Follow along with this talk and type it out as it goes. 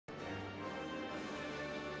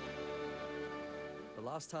The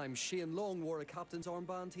last time Shane Long wore a captain's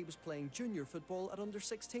armband, he was playing junior football at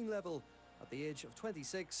under-16 level. At the age of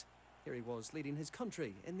 26, here he was leading his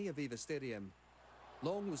country in the Aviva Stadium.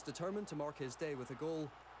 Long was determined to mark his day with a goal.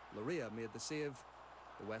 Loria made the save.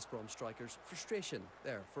 The West Brom striker's frustration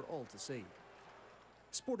there for all to see.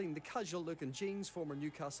 Sporting the casual-looking jeans, former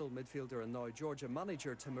Newcastle midfielder and now Georgia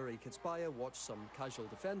manager Tamuri Kitsbaya watched some casual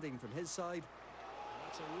defending from his side.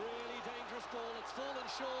 That's a really dangerous ball. It's fallen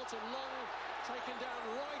short and Long taken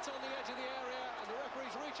down right on the edge of the area, and the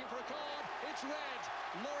referee's reaching for a card. It's red.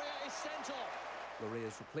 Loria is sent off.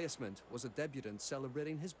 Loria's replacement was a debutant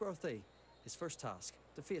celebrating his birthday. His first task,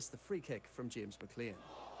 to face the free kick from James McLean.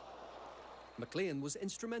 McLean was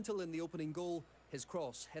instrumental in the opening goal. His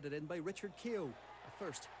cross headed in by Richard Keogh, a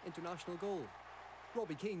first international goal.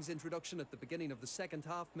 Robbie Keane's introduction at the beginning of the second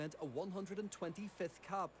half meant a 125th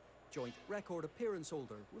cap, joint record appearance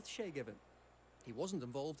holder with Shay Given. He wasn't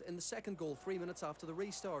involved in the second goal 3 minutes after the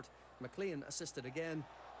restart. McLean assisted again,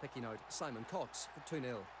 picking out Simon Cox for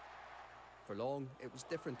 2-0. For Long, it was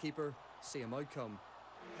different keeper, same outcome.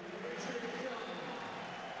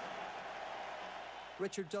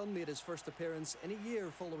 Richard Dunn made his first appearance in a year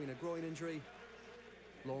following a groin injury.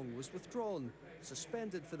 Long was withdrawn,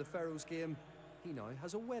 suspended for the Ferroes game. He now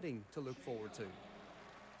has a wedding to look forward to.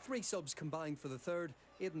 3 subs combined for the third.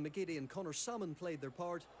 Aidan McGeady and Connor Salmon played their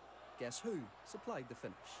part. Guess who supplied the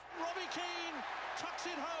finish? Robbie Keane tucks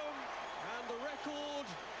it home, and the record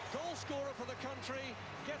goal scorer for the country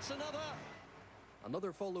gets another.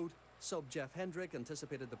 Another followed. Sub Jeff Hendrick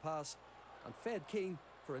anticipated the pass and fed Keane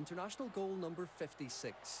for international goal number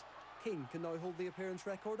 56. Keane can now hold the appearance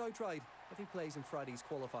record outright if he plays in Friday's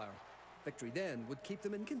qualifier. Victory then would keep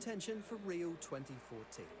them in contention for Rio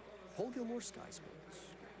 2014. Paul Gilmore, Sky Sports.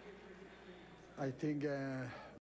 I think